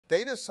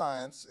Data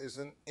science is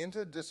an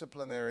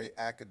interdisciplinary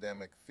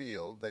academic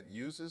field that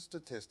uses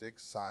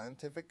statistics,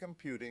 scientific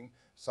computing,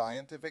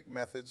 scientific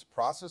methods,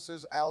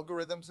 processes,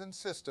 algorithms, and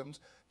systems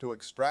to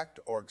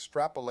extract or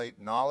extrapolate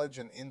knowledge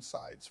and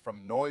insights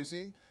from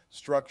noisy,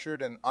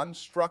 structured, and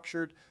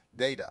unstructured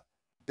data.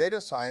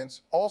 Data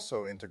science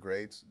also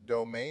integrates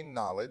domain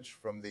knowledge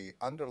from the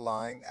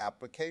underlying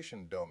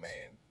application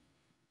domain,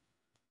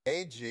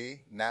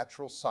 e.g.,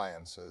 natural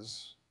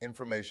sciences,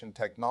 information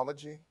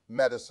technology,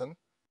 medicine.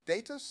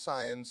 Data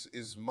science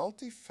is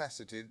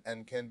multifaceted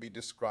and can be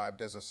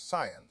described as a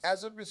science,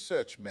 as a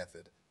research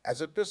method,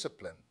 as a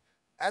discipline,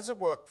 as a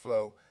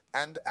workflow,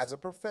 and as a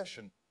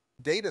profession.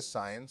 Data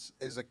science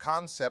is a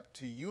concept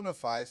to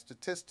unify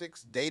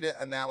statistics, data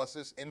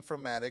analysis,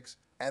 informatics,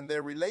 and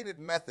their related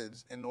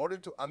methods in order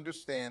to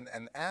understand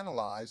and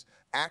analyze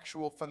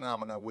actual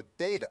phenomena with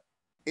data.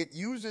 It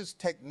uses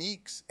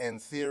techniques and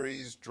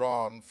theories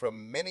drawn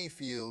from many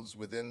fields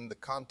within the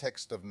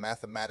context of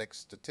mathematics,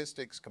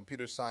 statistics,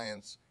 computer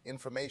science,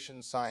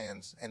 information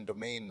science, and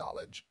domain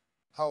knowledge.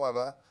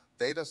 However,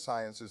 data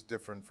science is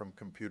different from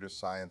computer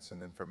science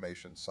and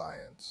information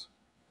science.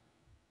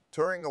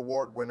 Turing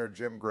Award winner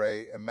Jim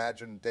Gray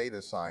imagined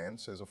data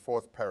science as a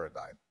fourth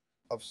paradigm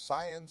of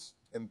science,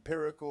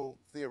 empirical,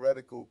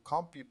 theoretical,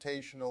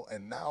 computational,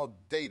 and now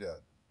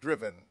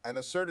data-driven, and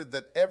asserted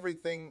that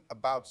everything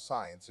about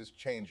science is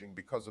changing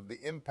because of the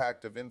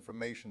impact of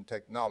information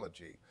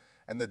technology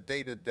and the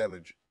data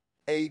deluge.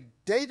 A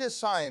data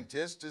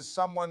scientist is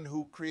someone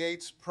who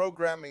creates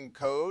programming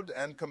code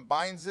and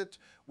combines it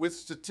with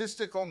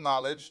statistical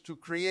knowledge to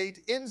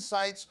create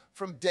insights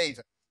from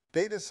data.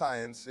 Data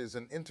science is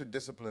an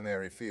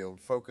interdisciplinary field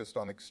focused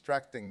on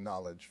extracting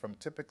knowledge from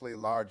typically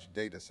large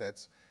data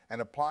sets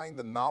and applying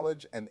the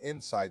knowledge and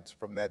insights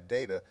from that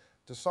data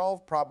to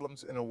solve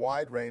problems in a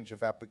wide range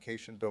of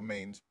application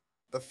domains.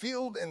 The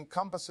field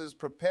encompasses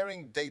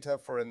preparing data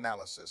for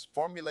analysis,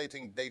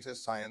 formulating data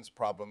science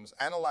problems,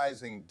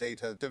 analyzing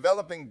data,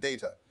 developing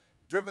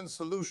data-driven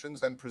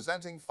solutions, and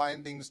presenting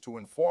findings to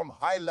inform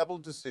high-level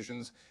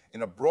decisions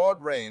in a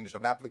broad range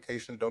of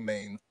application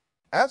domains.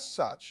 As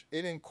such,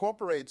 it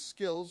incorporates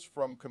skills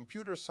from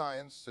computer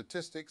science,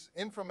 statistics,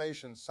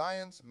 information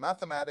science,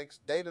 mathematics,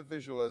 data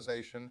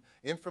visualization,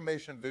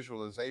 information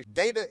visualization,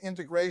 data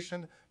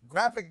integration,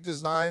 graphic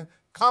design,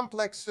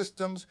 complex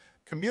systems,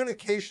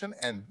 communication,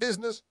 and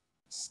business.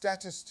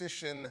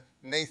 Statistician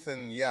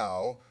Nathan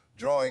Yao,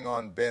 drawing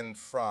on Ben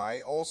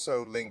Fry,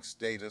 also links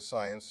data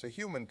science to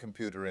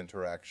human-computer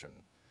interaction.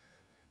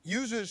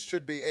 Users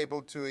should be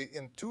able to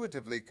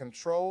intuitively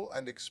control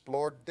and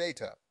explore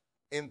data.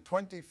 In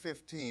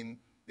 2015,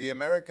 the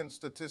American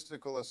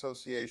Statistical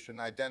Association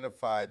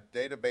identified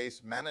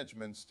database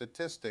management,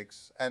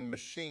 statistics, and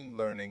machine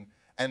learning,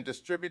 and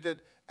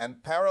distributed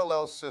and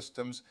parallel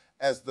systems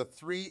as the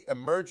three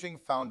emerging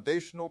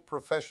foundational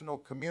professional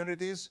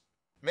communities.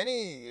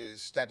 Many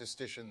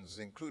statisticians,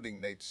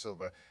 including Nate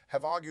Silver,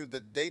 have argued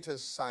that data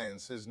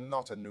science is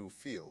not a new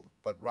field,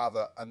 but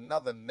rather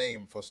another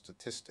name for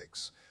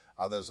statistics.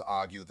 Others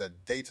argue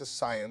that data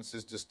science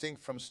is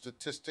distinct from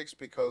statistics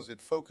because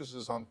it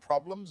focuses on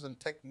problems and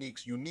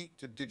techniques unique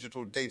to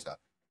digital data.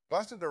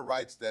 Glasser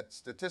writes that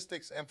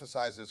statistics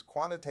emphasizes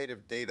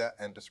quantitative data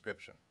and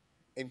description.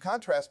 In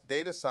contrast,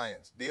 data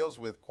science deals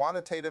with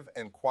quantitative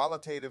and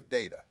qualitative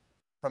data,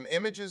 from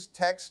images,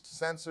 text,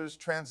 sensors,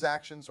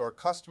 transactions, or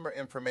customer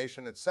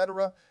information,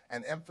 etc.,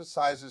 and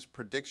emphasizes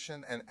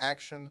prediction and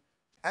action.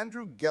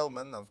 Andrew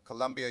Gelman of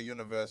Columbia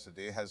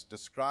University has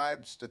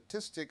described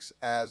statistics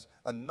as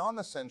a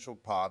non-essential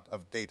part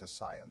of data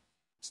science.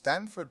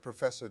 Stanford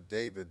professor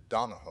David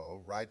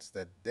Donahoe writes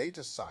that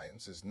data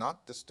science is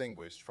not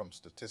distinguished from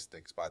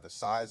statistics by the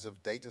size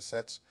of data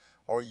sets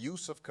or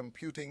use of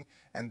computing,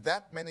 and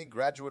that many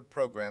graduate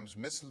programs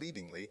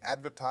misleadingly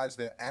advertise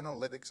their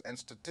analytics and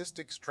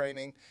statistics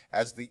training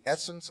as the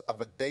essence of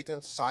a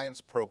data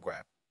science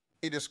program.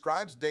 He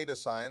describes data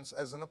science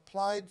as an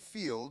applied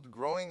field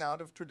growing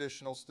out of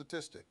traditional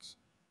statistics.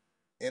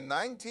 In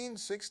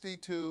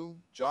 1962,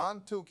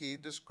 John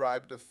Tukey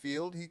described a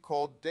field he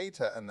called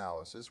data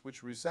analysis,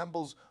 which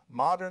resembles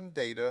modern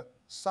data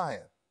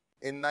science.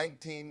 In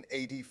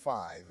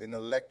 1985, in a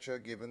lecture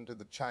given to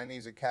the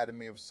Chinese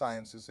Academy of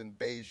Sciences in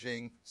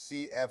Beijing,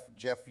 C.F.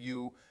 Jeff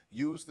Yu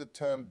used the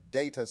term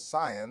data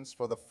science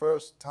for the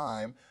first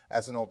time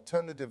as an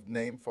alternative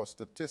name for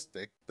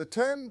statistics. The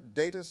term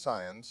data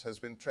science has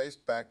been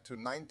traced back to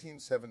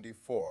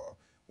 1974,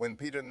 when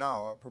Peter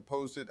Nauer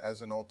proposed it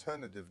as an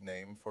alternative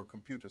name for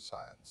computer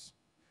science.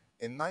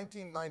 In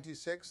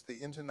 1996, the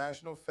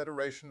International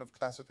Federation of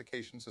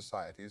Classification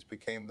Societies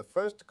became the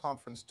first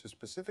conference to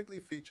specifically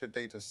feature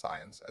data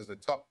science as a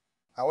topic.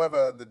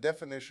 However, the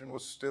definition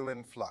was still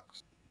in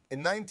flux.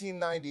 In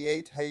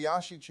 1998,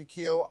 Hayashi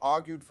Chikio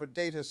argued for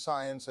data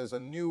science as a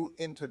new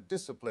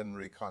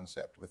interdisciplinary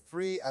concept with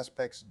three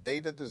aspects: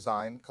 data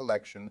design,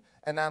 collection,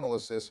 and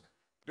analysis.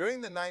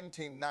 During the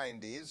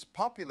 1990s,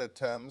 popular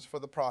terms for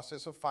the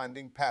process of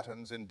finding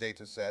patterns in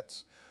data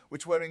sets,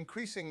 which were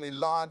increasingly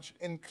large,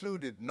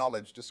 included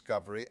knowledge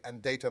discovery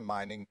and data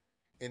mining.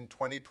 In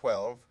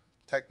 2012,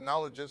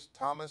 technologists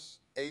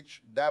Thomas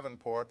H.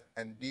 Davenport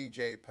and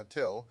D.J.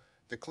 Patil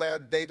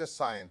declared data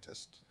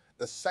scientist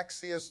the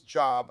sexiest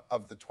job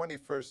of the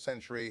 21st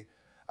century,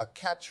 a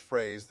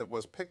catchphrase that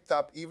was picked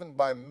up even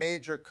by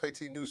major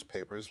kitty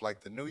newspapers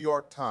like the New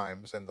York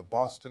Times and the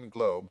Boston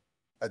Globe.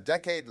 A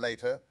decade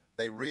later,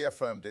 they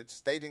reaffirmed it,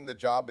 stating the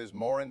job is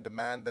more in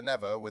demand than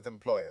ever with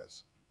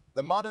employers.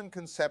 The modern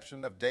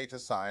conception of data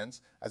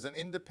science as an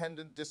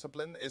independent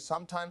discipline is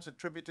sometimes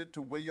attributed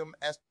to William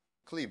S.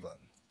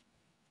 Cleveland.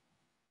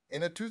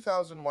 In a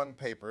 2001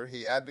 paper,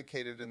 he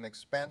advocated an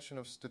expansion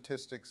of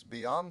statistics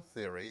beyond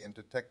theory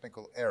into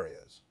technical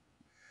areas.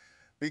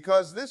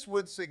 Because this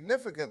would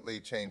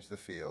significantly change the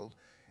field,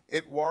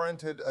 it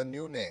warranted a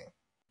new name.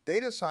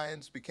 Data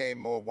science became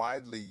more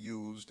widely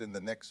used in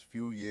the next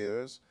few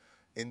years.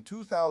 In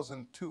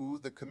 2002,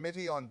 the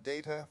Committee on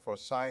Data for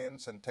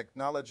Science and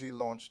Technology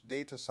launched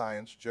Data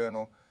Science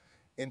Journal.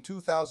 In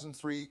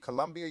 2003,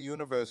 Columbia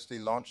University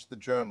launched the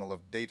Journal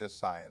of Data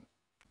Science.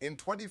 In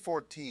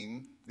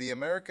 2014, the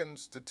American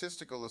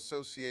Statistical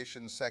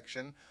Association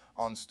section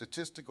on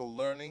statistical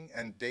learning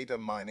and data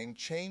mining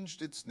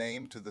changed its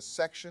name to the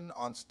Section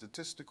on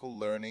Statistical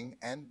Learning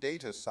and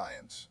Data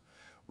Science,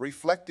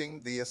 reflecting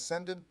the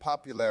ascendant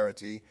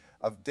popularity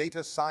of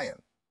data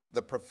science.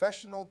 The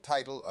professional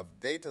title of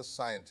data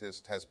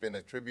scientist has been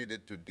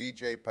attributed to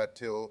D.J.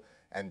 Patil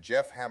and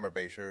Jeff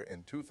Hammerbacher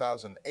in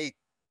 2008,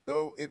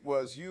 though it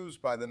was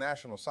used by the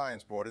National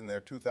Science Board in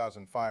their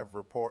 2005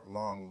 report,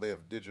 Long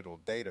Live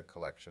Digital Data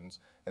Collections,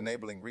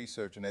 Enabling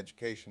Research and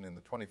Education in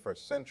the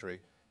 21st Century.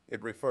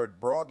 It referred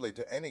broadly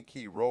to any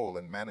key role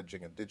in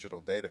managing a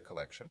digital data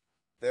collection.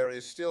 There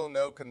is still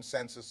no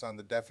consensus on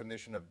the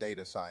definition of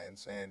data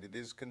science, and it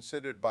is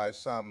considered by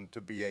some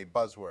to be a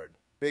buzzword.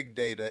 Big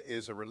data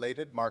is a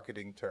related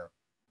marketing term.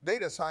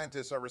 Data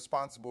scientists are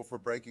responsible for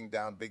breaking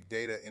down big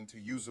data into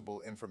usable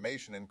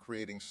information and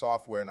creating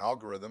software and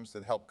algorithms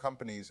that help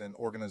companies and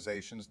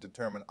organizations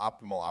determine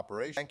optimal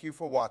operations. Thank you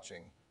for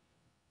watching.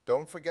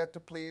 Don't forget to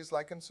please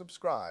like and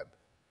subscribe.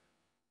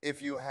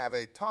 If you have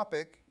a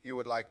topic you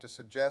would like to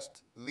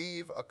suggest,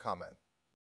 leave a comment.